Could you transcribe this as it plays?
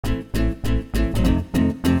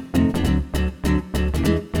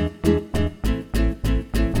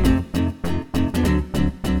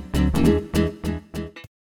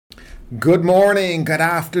Good morning, good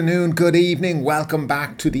afternoon, good evening. Welcome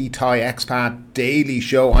back to the Thai Expat Daily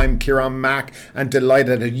Show. I'm Kieran Mack and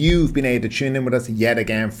delighted that you've been able to tune in with us yet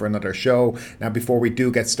again for another show. Now, before we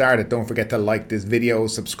do get started, don't forget to like this video,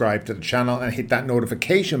 subscribe to the channel and hit that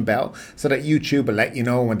notification bell so that YouTube will let you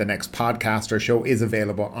know when the next podcast or show is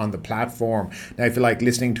available on the platform. Now, if you like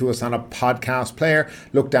listening to us on a podcast player,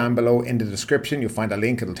 look down below in the description. You'll find a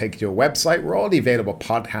link. It'll take you to a website where all the available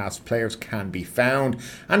podcast players can be found.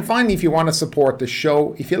 And finally, if you want to support the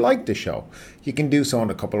show, if you like the show, you can do so in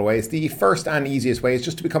a couple of ways. The first and easiest way is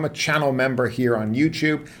just to become a channel member here on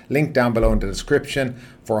YouTube. Link down below in the description.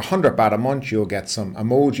 For 100 baht a month, you'll get some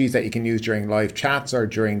emojis that you can use during live chats or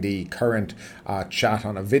during the current chat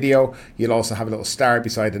on a video. You'll also have a little star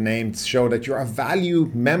beside the name to show that you're a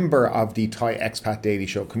valued member of the Thai Expat Daily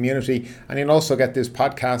Show community. And you'll also get this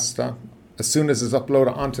podcast as soon as it's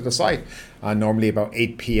uploaded onto the site. Normally about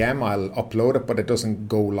 8 p.m. I'll upload it, but it doesn't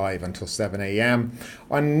go live until 7 a.m.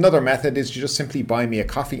 Another method is to just simply buy me a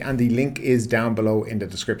coffee, and the link is down below in the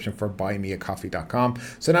description for buymeacoffee.com.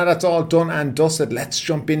 So now that's all done and dusted, let's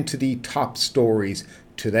jump into the top stories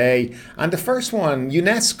today. And the first one,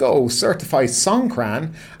 UNESCO certifies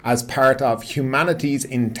Songkran as part of humanity's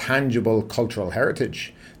intangible cultural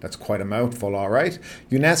heritage. That's quite a mouthful, all right.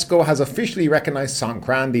 UNESCO has officially recognized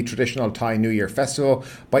Songkran, the traditional Thai New Year festival,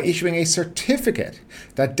 by issuing a certificate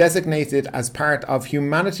that designates it as part of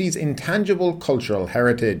humanity's intangible cultural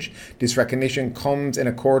heritage. This recognition comes in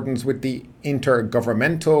accordance with the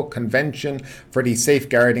Intergovernmental Convention for the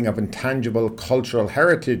Safeguarding of Intangible Cultural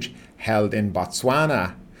Heritage held in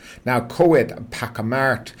Botswana. Now, Koet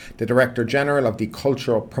Pakamart, the Director General of the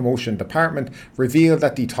Cultural Promotion Department, revealed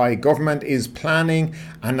that the Thai government is planning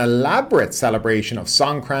an elaborate celebration of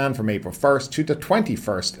Songkran from April 1st to the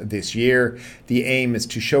 21st this year. The aim is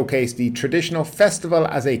to showcase the traditional festival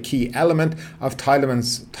as a key element of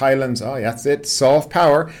Thailand's soft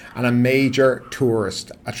power and a major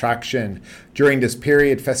tourist attraction. During this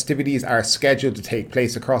period, festivities are scheduled to take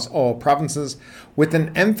place across all provinces, with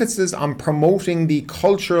an emphasis on promoting the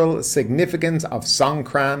cultural significance of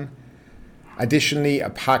Songkran. Additionally,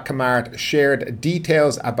 Pakamart shared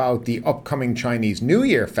details about the upcoming Chinese New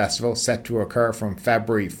Year festival set to occur from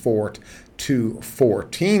February 4th to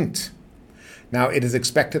 14th. Now, it is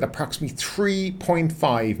expected approximately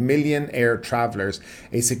 3.5 million air travelers,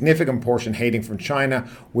 a significant portion hailing from China,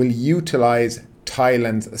 will utilize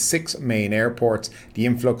Thailand's 6 main airports. The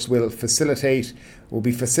influx will be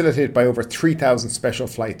facilitated by over 3,000 special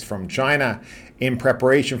flights from China. In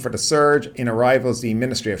preparation for the surge in arrivals, the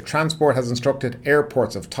Ministry of Transport has instructed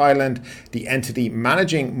Airports of Thailand, the entity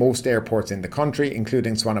managing most airports in the country,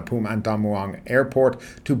 including Suvarnabhumi and Don Mueang Airport,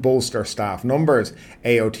 to bolster staff numbers.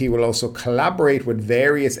 AOT will also collaborate with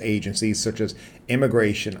various agencies such as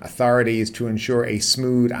immigration authorities to ensure a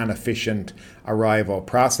smooth and efficient arrival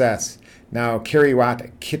process. Now,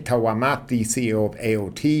 Kiriwat Kitawamat, the CEO of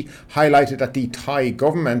AOT, highlighted that the Thai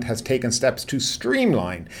government has taken steps to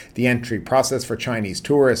streamline the entry process for Chinese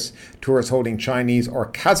tourists. Tourists holding Chinese or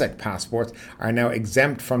Kazakh passports are now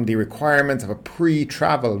exempt from the requirements of a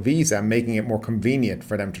pre-travel visa, making it more convenient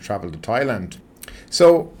for them to travel to Thailand.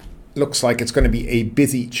 So, looks like it's going to be a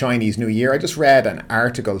busy Chinese New Year. I just read an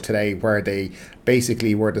article today where they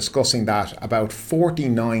basically were discussing that about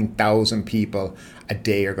 49,000 people a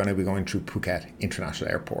day are going to be going through Phuket International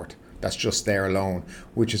Airport. That's just there alone,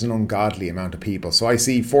 which is an ungodly amount of people. So I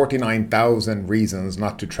see 49,000 reasons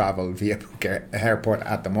not to travel via Phuket Airport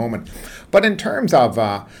at the moment. But in terms of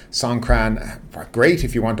Songkran, great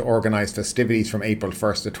if you want to organise festivities from April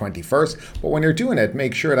 1st to 21st. But when you're doing it,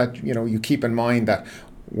 make sure that you keep in mind that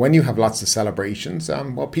when you have lots of celebrations,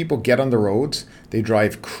 people get on the roads, they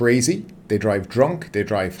drive crazy, they drive drunk, they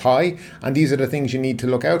drive high, and these are the things you need to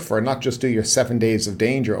look out for. Not just do your 7 days of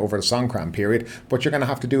danger over the Songkran period, but you're going to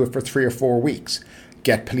have to do it for 3 or 4 weeks.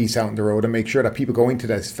 Get police out on the road and make sure that people going to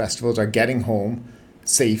these festivals are getting home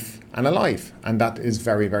safe and alive, and that is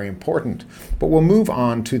very, very important. But we'll move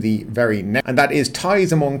on to the very next, and that is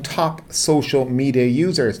ties among top social media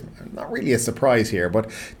users. Not really a surprise here, but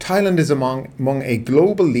Thailand is among a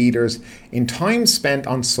global leaders in time spent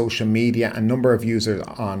on social media and number of users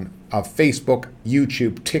of Facebook,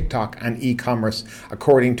 YouTube, TikTok and e-commerce,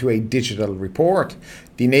 according to a digital report.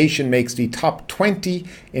 The nation makes the top 20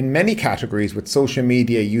 in many categories, with social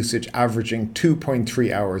media usage averaging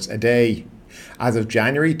 2.3 hours a day. As of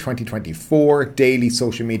January 2024, daily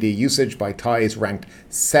social media usage by Thais ranked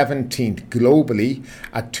 17th globally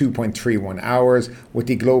at 2.31 hours, with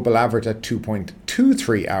the global average at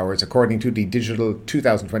 2.23 hours, according to the Digital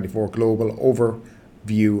 2024 Global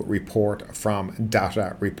Overview report from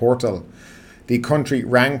Data Reportal. The country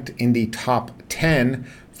ranked in the top 10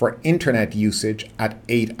 for internet usage at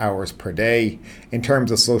 8 hours per day. In terms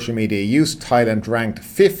of social media use, Thailand ranked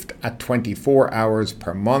 5th at 24 hours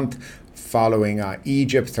per month, following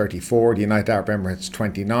Egypt 34, the United Arab Emirates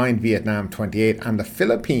 29, Vietnam 28, and the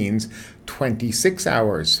Philippines 26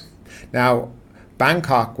 hours. Now,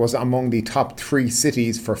 Bangkok was among the top 3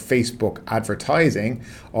 cities for Facebook advertising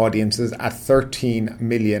audiences at 13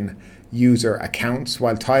 million user accounts,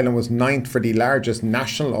 while Thailand was 9th for the largest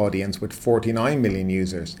national audience with 49 million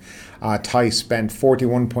users. Thai spent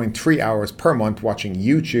 41.3 hours per month watching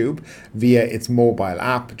YouTube via its mobile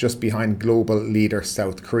app, just behind global leader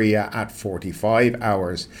South Korea at 45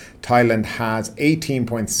 hours. Thailand has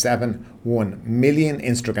 18.71 million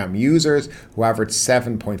Instagram users who average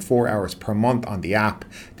 7.4 hours per month on the app.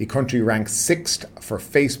 The country ranks 6th for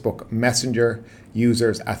Facebook Messenger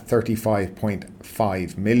users at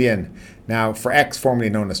 35.5 million. Now, for X, formerly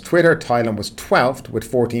known as Twitter, Thailand was 12th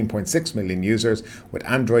with 14.6 million users, with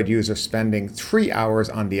Android users spending 3 hours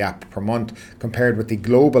on the app per month, compared with the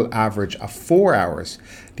global average of 4 hours.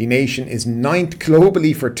 The nation is 9th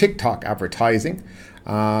globally for TikTok advertising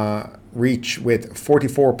reach with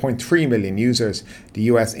 44.3 million users. The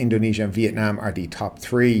US, Indonesia, and Vietnam are the top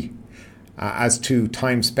 3. As to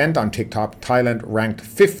time spent on TikTok, Thailand ranked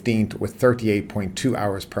 15th with 38.2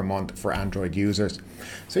 hours per month for Android users.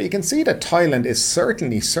 So you can see that Thailand is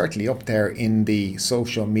certainly up there in the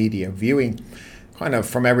social media viewing. Kind of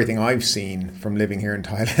from everything I've seen from living here in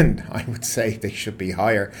Thailand, I would say they should be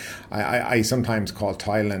higher. I sometimes call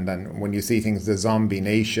Thailand, and when you see things, the zombie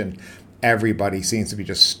nation. Everybody seems to be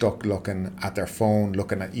just stuck looking at their phone,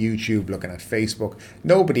 looking at YouTube, looking at Facebook.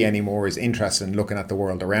 Nobody anymore is interested in looking at the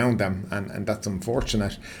world around them, and that's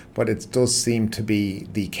unfortunate. But it does seem to be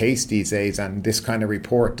the case these days, and this kind of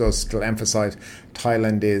report does still emphasise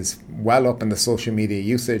Thailand is well up in the social media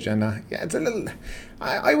usage, and it's a little...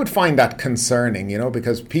 I would find that concerning,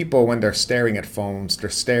 because people, when they're staring at phones, they're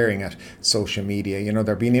staring at social media,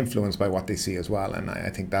 they're being influenced by what they see as well. And I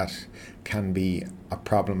think that can be a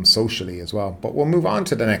problem socially as well. But we'll move on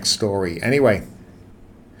to the next story. Anyway,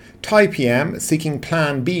 Thai PM seeking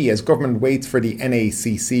Plan B as government waits for the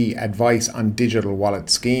NACC advice on digital wallet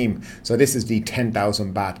scheme. So this is the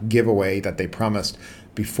 10,000 baht giveaway that they promised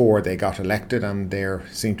before they got elected, and they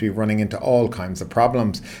seem to be running into all kinds of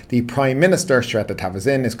problems. The Prime Minister, Shreta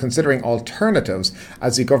Thavisin, is considering alternatives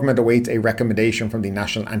as the government awaits a recommendation from the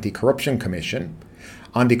National Anti-Corruption Commission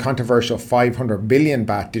on the controversial 500 billion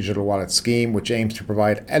baht digital wallet scheme, which aims to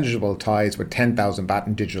provide eligible Thais with 10,000 baht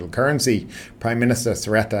in digital currency. Prime Minister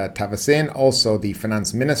Shreta Thavisin, also the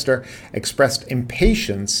Finance Minister, expressed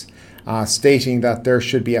impatience, stating that there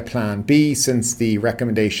should be a plan B since the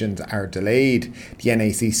recommendations are delayed. The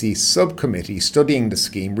NACC subcommittee studying the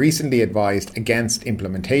scheme recently advised against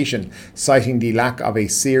implementation, citing the lack of a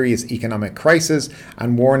serious economic crisis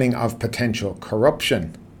and warning of potential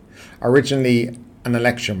corruption. Originally an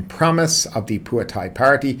election promise of the Pheu Thai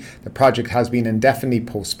party, the project has been indefinitely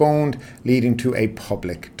postponed, leading to a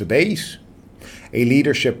public debate. A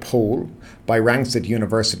leadership poll by Rangsit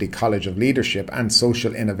University College of Leadership and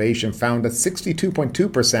Social Innovation found that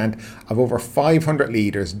 62.2% of over 500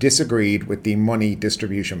 leaders disagreed with the money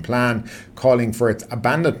distribution plan, calling for its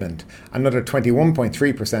abandonment. Another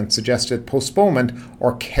 21.3% suggested postponement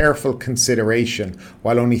or careful consideration,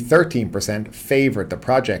 while only 13% favoured the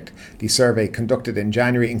project. The survey conducted in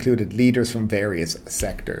January included leaders from various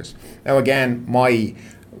sectors. Now again, my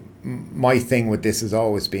thing with this has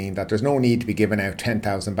always been that there's no need to be giving out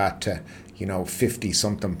 10,000 baht to 50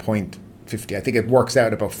 something point 50. I think it works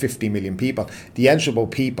out about 50 million people. The eligible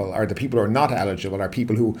people, or the people who are not eligible, are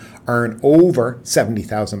people who earn over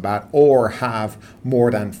 70,000 baht or have more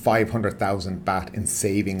than 500,000 baht in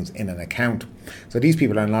savings in an account. So these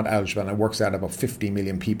people are not eligible, and it works out about 50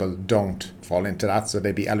 million people don't fall into that, so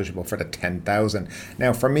they'd be eligible for the 10,000.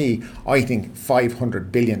 Now for me, I think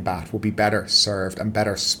 500 billion baht would be better served and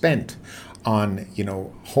better spent on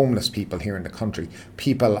homeless people here in the country,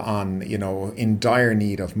 people on in dire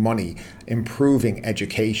need of money, improving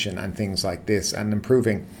education and things like this, and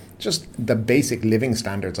improving just the basic living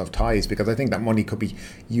standards of Thais, because I think that money could be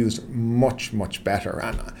used much, much better.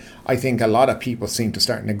 And I think a lot of people seem to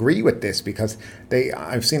start to agree with this, because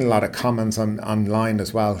I've seen a lot of comments online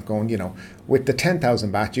as well going, with the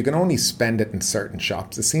 10,000 baht, you can only spend it in certain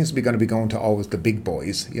shops. It seems to be going to be going to always the big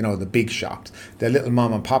boys, the big shops. The little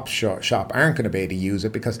mom and pop shop aren't going to be able to use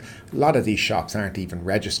it, because a lot of these shops aren't even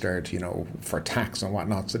registered, for tax and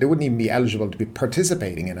whatnot. So they wouldn't even be eligible to be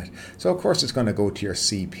participating in it. So of course it's going to go to your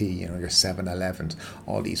CP, your 7-Elevens,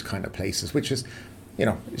 all these kind of places, which is,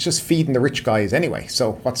 it's just feeding the rich guys anyway.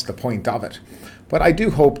 So what's the point of it? But I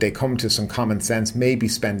do hope they come to some common sense, maybe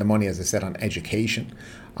spend the money, as I said, on education,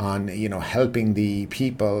 on helping the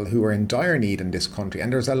people who are in dire need in this country.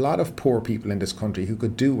 And there's a lot of poor people in this country who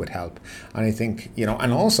could do with help. And I think,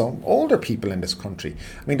 and also older people in this country.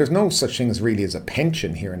 I mean, there's no such thing as really as a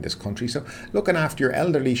pension here in this country. So looking after your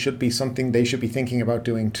elderly should be something they should be thinking about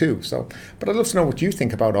doing too. So, but I'd love to know what you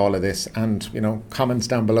think about all of this, and comments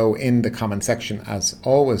down below in the comment section as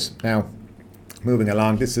always. Now, moving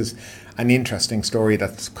along, this is an interesting story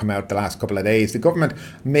that's come out the last couple of days. The government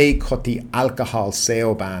may cut the alcohol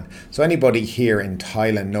sale ban. So anybody here in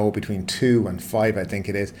Thailand know between 2 and 5, I think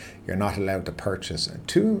it is, you're not allowed to purchase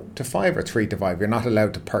 2 to 5 or 3 to 5. You're not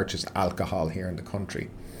allowed to purchase alcohol here in the country.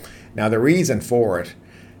 Now the reason for it,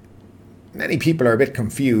 many people are a bit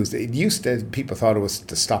confused. It used to, people thought it was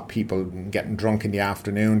to stop people getting drunk in the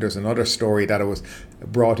afternoon. There's another story that it was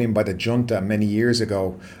brought in by the junta many years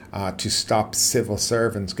ago to stop civil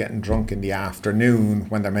servants getting drunk in the afternoon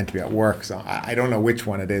when they're meant to be at work. So I don't know which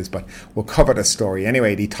one it is, but we'll cover the story.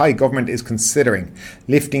 Anyway, the Thai government is considering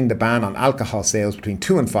lifting the ban on alcohol sales between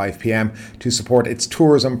 2 and 5 p.m. to support its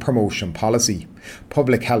tourism promotion policy.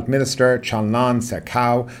 Public Health Minister Chalnan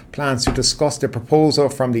Serkau plans to discuss the proposal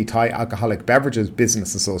from the Thai Alcoholic Beverages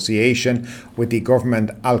Business Association with the Government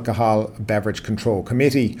Alcohol Beverage Control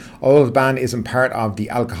Committee. Although the ban isn't part of the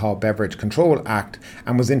Alcohol Beverage Control Act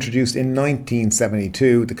and was introduced in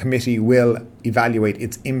 1972, the committee will evaluate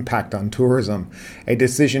its impact on tourism. A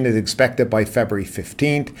decision is expected by February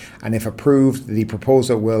 15th, and if approved, the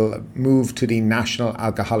proposal will move to the National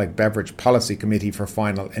Alcoholic Beverage Policy Committee for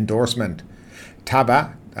final endorsement.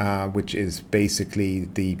 TABA, which is basically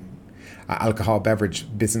the Alcohol Beverage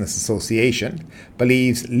Business Association,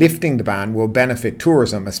 believes lifting the ban will benefit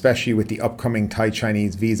tourism, especially with the upcoming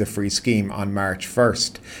Thai-Chinese visa-free scheme on March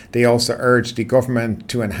 1st. They also urged the government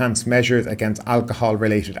to enhance measures against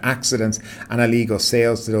alcohol-related accidents and illegal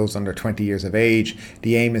sales to those under 20 years of age.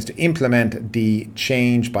 The aim is to implement the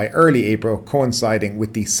change by early April, coinciding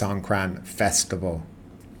with the Songkran festival.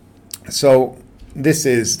 So this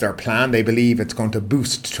is their plan. They believe it's going to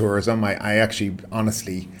boost tourism. I actually,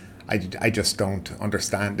 honestly, I just don't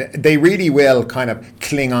understand. They really will kind of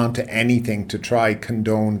cling on to anything to try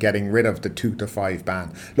condone getting rid of the 2 to 5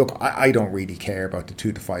 ban. Look, I don't really care about the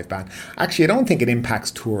 2 to 5 ban. Actually, I don't think it impacts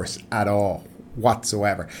tourists at all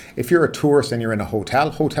whatsoever. If you're a tourist and you're in a hotel,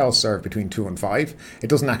 hotels serve between 2 and 5. It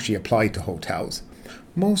doesn't actually apply to hotels.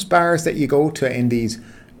 Most bars that you go to in these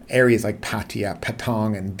areas like Pattaya,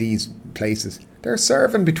 Patong and these places, they're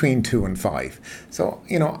serving between 2 and 5. So,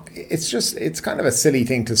 it's kind of a silly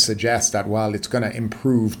thing to suggest that, well, it's going to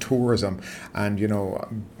improve tourism and,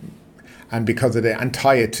 and because of and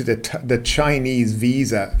tie it to the Chinese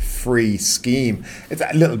visa-free scheme. It's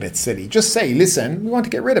a little bit silly. Just say, listen, we want to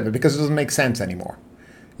get rid of it because it doesn't make sense anymore.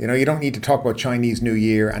 You don't need to talk about Chinese New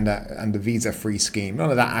Year and the visa-free scheme. None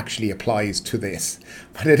of that actually applies to this.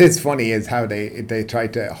 But it is funny is how they try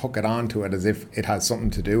to hook it onto it as if it has something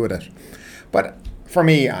to do with it. But for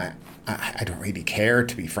me, I don't really care,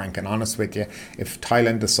 to be frank and honest with you. If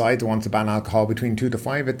Thailand decides it wants to ban alcohol between 2 to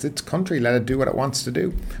 5, it's its country. Let it do what it wants to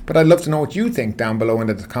do. But I'd love to know what you think down below in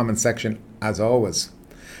the comment section, as always.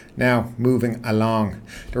 Now, moving along,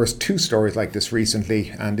 there was 2 stories like this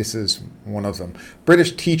recently, and this is one of them.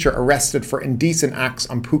 British teacher arrested for indecent acts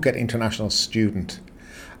on Phuket international student.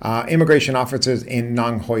 Immigration officers in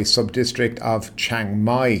Nong Hoi sub-district of Chiang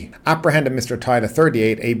Mai apprehended Mr. Tyler,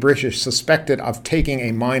 38, a British suspected of taking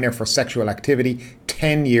a minor for sexual activity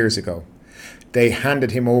 10 years ago. They handed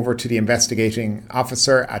him over to the investigating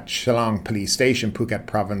officer at Shillong Police Station, Phuket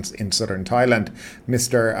Province in southern Thailand.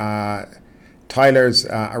 Mr. Tyler's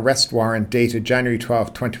arrest warrant dated January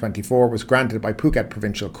 12, 2024 was granted by Phuket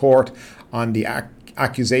Provincial Court on the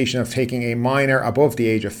accusation of taking a minor above the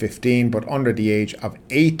age of 15 but under the age of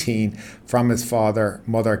 18 from his father,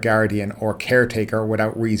 mother, guardian or caretaker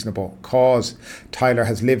without reasonable cause. Tyler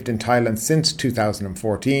has lived in Thailand since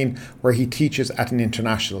 2014, where he teaches at an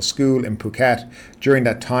international school in Phuket. During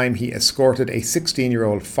that time, he escorted a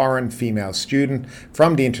 16-year-old foreign female student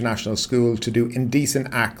from the international school to do indecent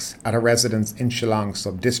acts at a residence in Shillong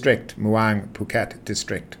Sub-District, Muang, Phuket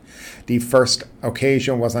District. The first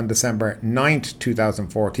occasion was on December 9th,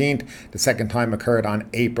 2014. The second time occurred on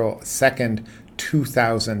April 2nd,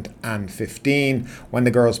 2015. When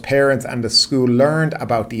the girl's parents and the school learned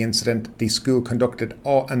about the incident, the school conducted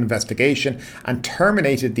an investigation and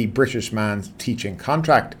terminated the British man's teaching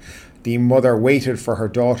contract. The mother waited for her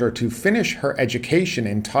daughter to finish her education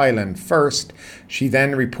in Thailand first. She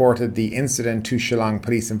then reported the incident to Shillong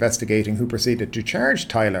Police Investigating, who proceeded to charge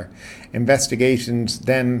Tyler. Investigations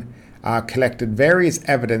then collected various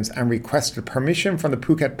evidence and requested permission from the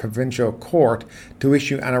Phuket Provincial Court to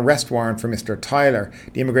issue an arrest warrant for Mr. Tyler.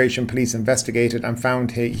 The immigration police investigated and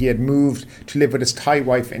found he had moved to live with his Thai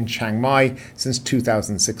wife in Chiang Mai since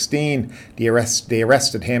 2016. They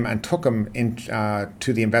arrested him and took him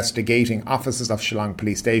to the investigating offices of Shillong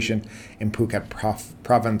Police Station in Phuket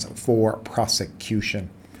Province for prosecution.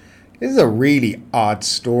 This is a really odd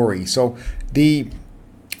story. So the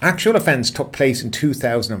actual offence took place in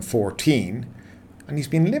 2014, and he's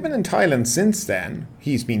been living in Thailand since then.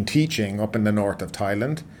 He's been teaching up in the north of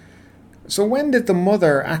Thailand. So when did the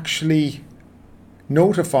mother actually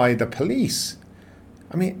notify the police?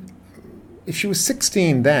 I mean, if she was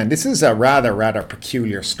 16 then, this is a rather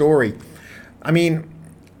peculiar story. I mean,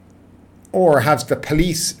 or has the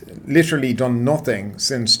police literally done nothing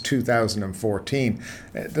since 2014?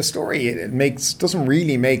 The story doesn't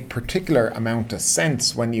really make particular amount of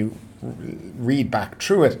sense when you read back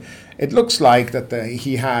through it. It looks like that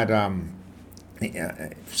he had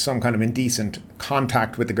some kind of indecent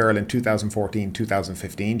contact with the girl in 2014,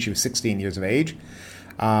 2015. She was 16 years of age.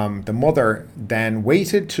 The mother then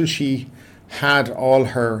waited till she had all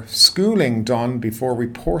her schooling done before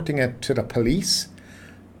reporting it to the police.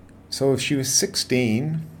 So if she was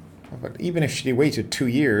 16, but even if she waited 2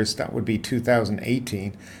 years, that would be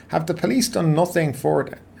 2018. Have the police done nothing for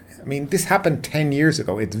it? I mean, this happened 10 years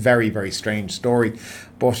ago. It's a very strange story.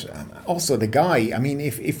 But also the guy, I mean,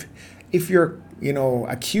 if you're,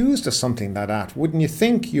 accused of something like that, wouldn't you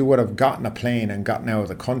think you would have gotten a plane and gotten out of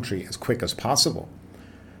the country as quick as possible?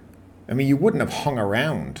 I mean, you wouldn't have hung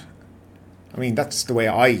around. I mean, that's the way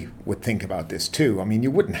I would think about this too. I mean,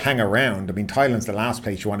 you wouldn't hang around. I mean, Thailand's the last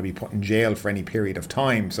place you want to be put in jail for any period of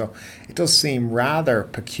time. So it does seem rather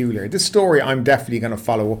peculiar. This story I'm definitely going to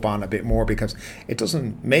follow up on a bit more because it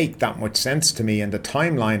doesn't make that much sense to me. And the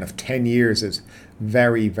timeline of 10 years is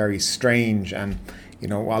very strange. And,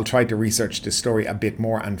 I'll try to research this story a bit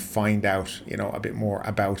more and find out, a bit more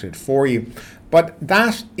about it for you. But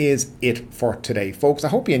that is it for today, folks. I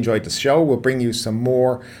hope you enjoyed the show. We'll bring you some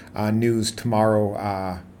more news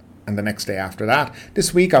tomorrow and the next day after that.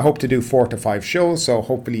 This week, I hope to do 4 to 5 shows, so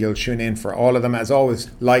hopefully you'll tune in for all of them. As always,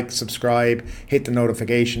 like, subscribe, hit the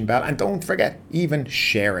notification bell, and don't forget, even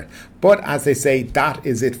share it. But as they say, that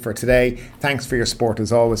is it for today. Thanks for your support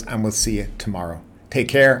as always, and we'll see you tomorrow. Take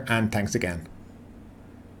care, and thanks again.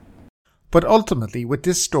 But ultimately, with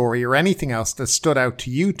this story or anything else that stood out to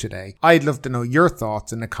you today, I'd love to know your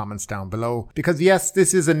thoughts in the comments down below. Because yes,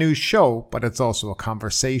 this is a news show, but it's also a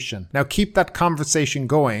conversation. Now keep that conversation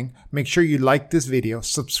going. Make sure you like this video,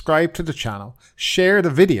 subscribe to the channel, share the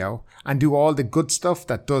video, and do all the good stuff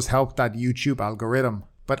that does help that YouTube algorithm.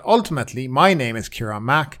 But ultimately, my name is Kieran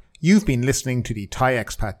Mack. You've been listening to the Thai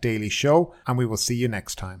Expat Daily Show, and we will see you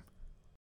next time.